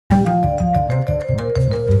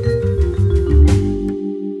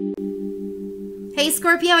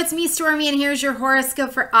Scorpio, it's me, Stormie, and here's your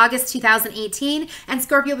horoscope for August 2018. And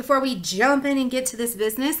Scorpio, before we jump in and get to this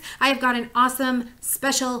business, I have got an awesome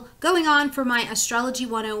special going on for my Astrology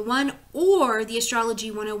 101 or the Astrology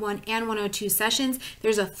 101 and 102 sessions.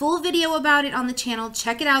 There's a full video about it on the channel.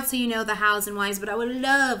 Check it out so you know the hows and whys, but I would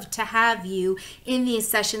love to have you in these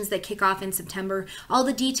sessions that kick off in September. All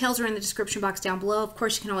the details are in the description box down below. Of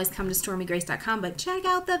course, you can always come to stormiegrace.com, but check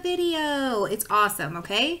out the video. It's awesome,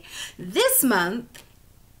 okay? This month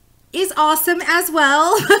is awesome as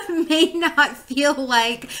well. May not feel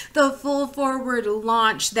like the full forward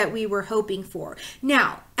launch that we were hoping for.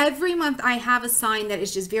 Now, every month I have a sign that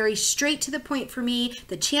is just very straight to the point for me.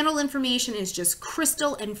 The channel information is just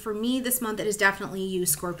crystal, and for me this month it is definitely you,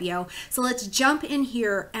 Scorpio. So let's jump in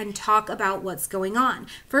here and talk about what's going on.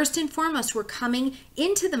 First and foremost, we're coming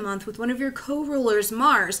into the month with one of your co-rulers,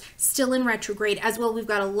 Mars, still in retrograde as well. We've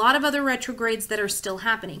got a lot of other retrogrades that are still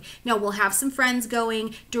happening. Now, we'll have some friends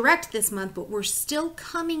going direct this month, but we're still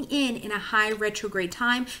coming in a high retrograde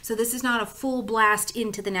time. So this is not a full blast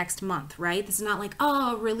into the next month, right? This is not like,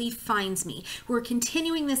 oh, relief finds me. We're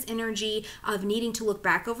continuing this energy of needing to look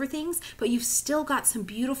back over things, but you've still got some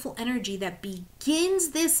beautiful energy that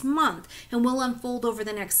begins this month and will unfold over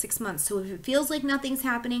the next 6 months. So if it feels like nothing's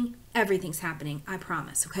happening, everything's happening, I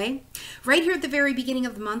promise, okay? Right here at the very beginning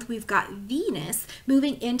of the month, we've got Venus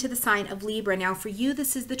moving into the sign of Libra. Now for you,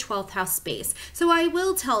 this is the 12th house space. So I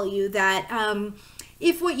will tell you that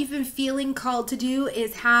if what you've been feeling called to do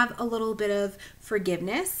is have a little bit of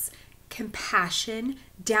forgiveness, compassion,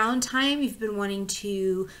 downtime, you've been wanting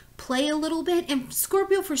to play a little bit. And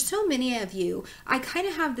Scorpio, for so many of you, I kind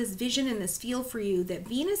of have this vision and this feel for you that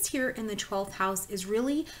Venus here in the 12th house is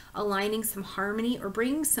really aligning some harmony or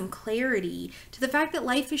bringing some clarity to the fact that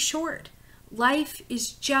life is short. Life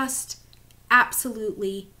is just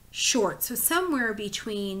absolutely short. So somewhere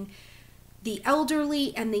between the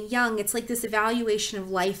elderly and the young, it's like this evaluation of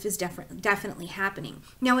life is definitely happening.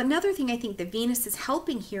 Now, another thing I think that Venus is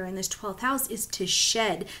helping here in this 12th house is to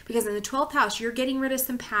shed, because in the 12th house, you're getting rid of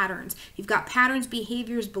some patterns. You've got patterns,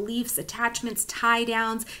 behaviors, beliefs, attachments, tie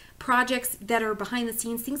downs, projects that are behind the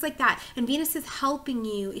scenes, things like that. And Venus is helping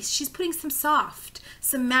you. She's putting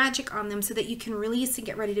some magic on them so that you can release and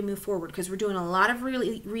get ready to move forward, because we're doing a lot of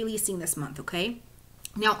releasing this month, okay?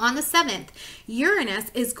 Now, on the 7th,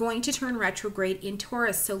 Uranus is going to turn retrograde in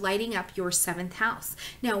Taurus, so lighting up your 7th house.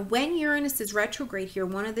 Now, when Uranus is retrograde here,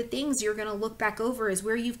 one of the things you're going to look back over is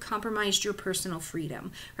where you've compromised your personal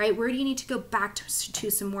freedom, right? Where do you need to go back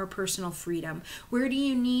to some more personal freedom? Where do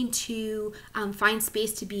you need to find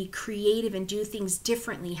space to be creative and do things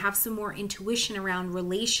differently, have some more intuition around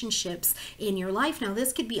relationships in your life? Now,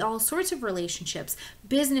 this could be all sorts of relationships,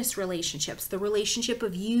 business relationships, the relationship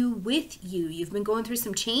of you with you. You've been going through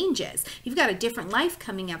some changes. You've got a different life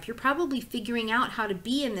coming up. You're probably figuring out how to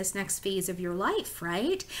be in this next phase of your life,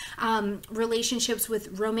 right? Relationships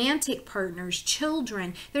with romantic partners,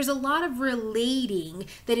 children. There's a lot of relating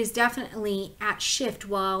that is definitely at shift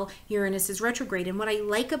while Uranus is retrograde. And what I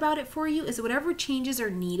like about it for you is whatever changes are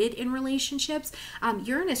needed in relationships,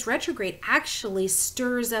 Uranus retrograde actually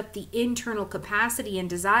stirs up the internal capacity and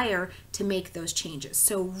desire to make those changes.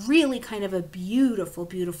 So really kind of a beautiful,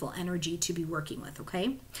 beautiful energy to be working with, okay?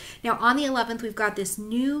 Now on the 11th, we've got this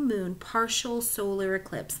new moon partial solar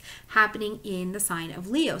eclipse happening in the sign of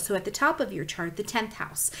Leo. So at the top of your chart, the 10th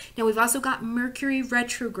house. Now we've also got Mercury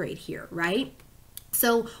retrograde here, right?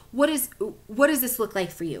 So what does this look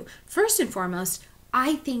like for you? First and foremost,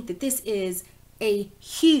 I think that this is a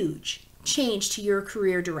huge change to your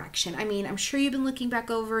career direction. I mean, I'm sure you've been looking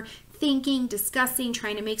back over, thinking, discussing,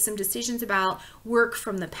 trying to make some decisions about work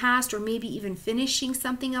from the past, or maybe even finishing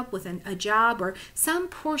something up with a job or some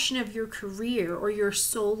portion of your career or your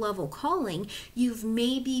soul level calling you've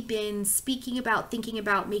maybe been speaking about, thinking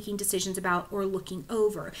about, making decisions about, or looking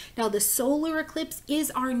over. Now, the solar eclipse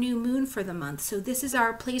is our new moon for the month. So this is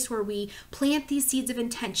our place where we plant these seeds of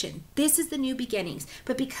intention. This is the new beginnings.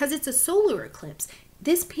 But because it's a solar eclipse,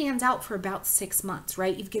 this pans out for about 6 months,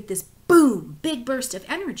 right? You get this boom, big burst of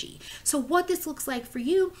energy. So what this looks like for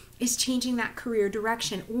you is changing that career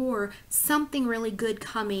direction or something really good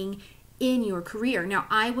coming in your career. Now,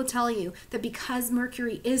 I will tell you that because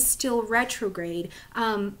Mercury is still retrograde,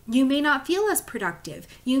 you may not feel as productive.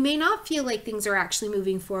 You may not feel like things are actually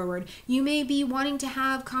moving forward. You may be wanting to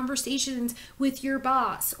have conversations with your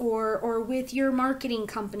boss or with your marketing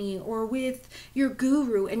company or with your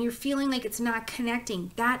guru, and you're feeling like it's not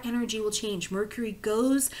connecting. That energy will change. Mercury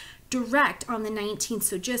goes direct on the 19th.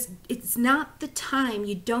 So just, it's not the time.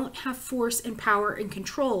 You don't have force and power and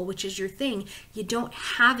control, which is your thing. You don't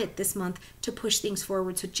have it this month to push things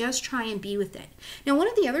forward. So just try and be with it. Now, one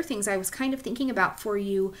of the other things I was kind of thinking about for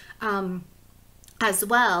you, as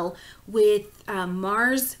well, with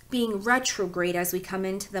Mars being retrograde as we come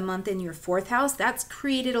into the month in your 4th house, that's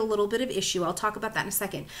created a little bit of issue. I'll talk about that in a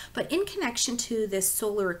second. But in connection to this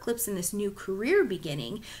solar eclipse and this new career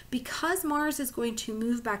beginning, because Mars is going to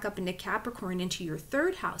move back up into Capricorn, into your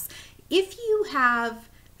 3rd house, if you have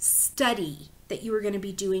study that you are going to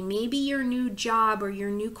be doing, maybe your new job or your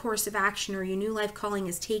new course of action or your new life calling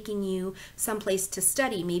is taking you someplace to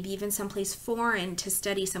study, maybe even someplace foreign to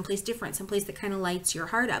study, someplace different, someplace that kind of lights your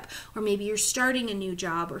heart up, or maybe you're starting a new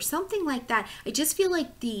job or something like that. I just feel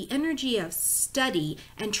like the energy of study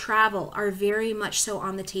and travel are very much so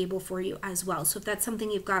on the table for you as well. So if that's something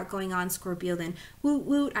you've got going on, Scorpio, then woot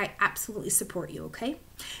woot, I absolutely support you, okay?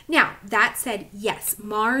 Now, that said, yes,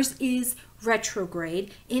 Mars is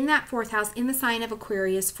retrograde in that 4th house in the sign of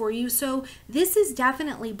Aquarius for you. So this is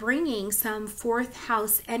definitely bringing some 4th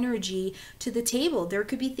house energy to the table. There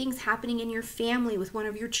could be things happening in your family with one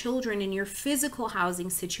of your children, in your physical housing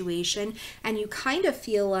situation, and you kind of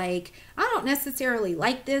feel like, I don't necessarily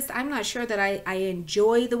like this. I'm not sure that I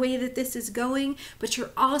enjoy the way that this is going, but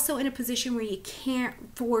you're also in a position where you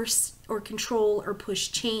can't force or control or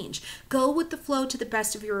push change. Go with the flow to the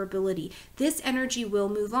best of your ability. This energy will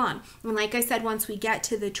move on. And like I said, once we get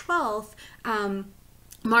to the 12th,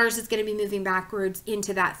 Mars is going to be moving backwards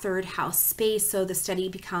into that 3rd house space, so the study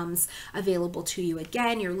becomes available to you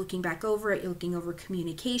again. You're looking back over it, you're looking over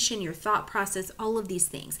communication, your thought process, all of these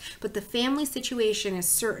things. But the family situation is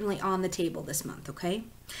certainly on the table this month, okay?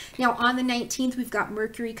 Now, on the 19th, we've got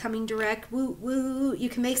Mercury coming direct. Woo, woo. You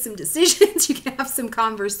can make some decisions. You can have some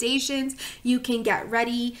conversations. You can get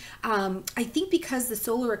ready. I think because the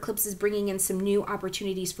solar eclipse is bringing in some new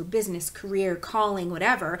opportunities for business, career, calling,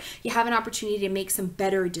 whatever, you have an opportunity to make some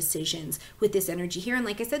better decisions with this energy here. And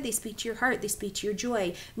like I said, they speak to your heart. They speak to your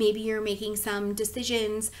joy. Maybe you're making some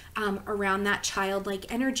decisions around that childlike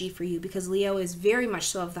energy for you, because Leo is very much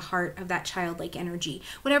so of the heart of that childlike energy.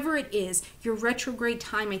 Whatever it is, your retrograde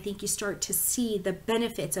time, I think you start to see the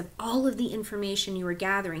benefits of all of the information you were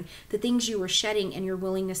gathering, the things you were shedding, and your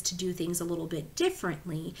willingness to do things a little bit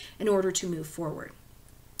differently in order to move forward.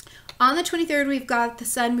 On the 23rd, we've got the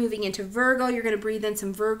sun moving into Virgo. You're going to breathe in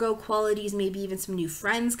some Virgo qualities, maybe even some new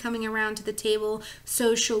friends coming around to the table,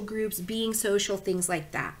 social groups, being social, things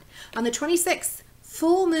like that. On the 26th,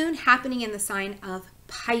 full moon happening in the sign of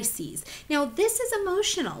Pisces. Now, this is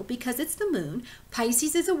emotional because it's the moon.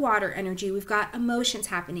 Pisces is a water energy. We've got emotions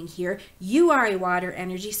happening here. You are a water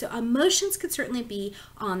energy, so emotions could certainly be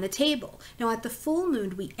on the table. Now, at the full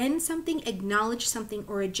moon, we end something, acknowledge something,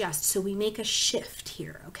 or adjust. So we make a shift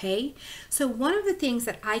here, okay? So one of the things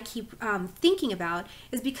that I keep thinking about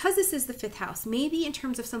is, because this is the 5th house, maybe in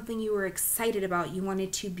terms of something you were excited about, you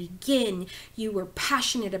wanted to begin, you were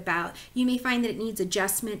passionate about, you may find that it needs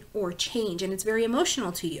adjustment or change, and it's very emotional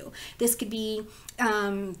to you. This could be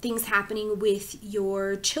things happening with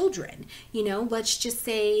your children. You know, let's just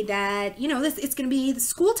say that, you know, it's going to be the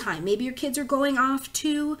school time. Maybe your kids are going off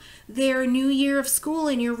to their new year of school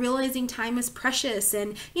and you're realizing time is precious,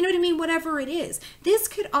 and you know what I mean, whatever it is. This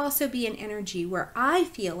could also be an energy where I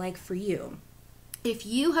feel like for you, if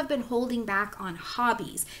you have been holding back on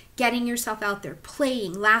hobbies, getting yourself out there,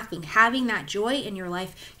 playing, laughing, having that joy in your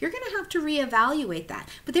life, you're going to have to reevaluate that.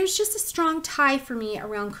 But there's just a strong tie for me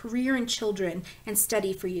around career and children and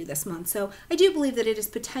study for you this month. So I do believe that it is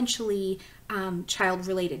potentially child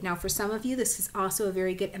related. Now, for some of you, this is also a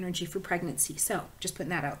very good energy for pregnancy. So just putting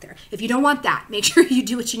that out there. If you don't want that, make sure you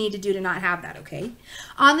do what you need to do to not have that, okay?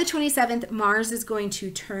 On the 27th, Mars is going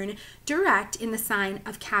to turn direct in the sign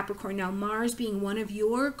of Capricorn. Now, Mars being one of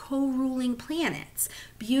your co-ruling planets,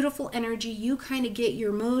 beautiful energy. You kind of get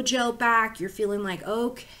your mojo back. You're feeling like,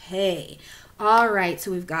 okay, all right,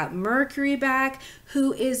 so we've got Mercury back,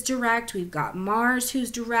 who is direct. We've got Mars,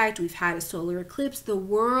 who's direct. We've had a solar eclipse. The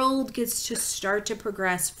world gets to start to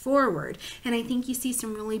progress forward. And I think you see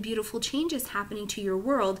some really beautiful changes happening to your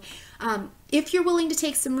world. If you're willing to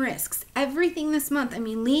take some risks, everything this month, I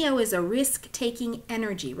mean, Leo is a risk-taking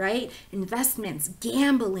energy, right? Investments,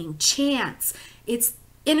 gambling, chance. It's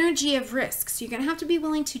energy of risks. You're going to have to be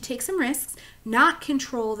willing to take some risks, not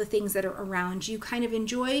control the things that are around you, kind of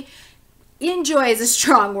enjoy is a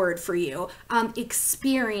strong word for you.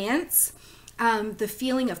 Experience the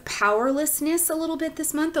feeling of powerlessness a little bit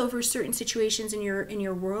this month over certain situations in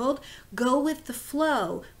your world. Go with the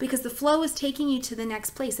flow, because the flow is taking you to the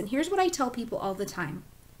next place. And here's what I tell people all the time.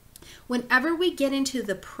 Whenever we get into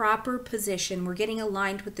the proper position, we're getting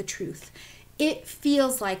aligned with the truth. It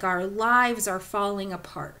feels like our lives are falling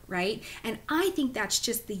apart, right? And I think that's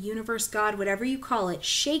just the universe, God, whatever you call it,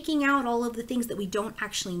 shaking out all of the things that we don't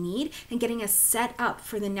actually need and getting us set up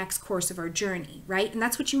for the next course of our journey, right? And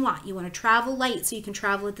that's what you want. You want to travel light so you can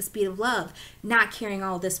travel at the speed of love, not carrying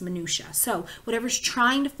all this minutia. So whatever's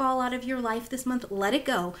trying to fall out of your life this month, let it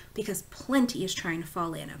go, because plenty is trying to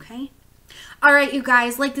fall in, okay? All right, you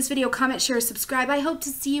guys, like this video, comment, share, subscribe. I hope to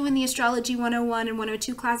see you in the Astrology 101 and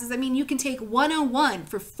 102 classes. I mean, you can take 101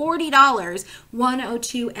 for $40,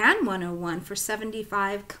 102 and 101 for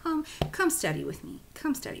 $75. Come study with me.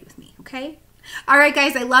 Come study with me, okay? All right,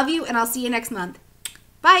 guys, I love you, and I'll see you next month.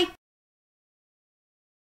 Bye.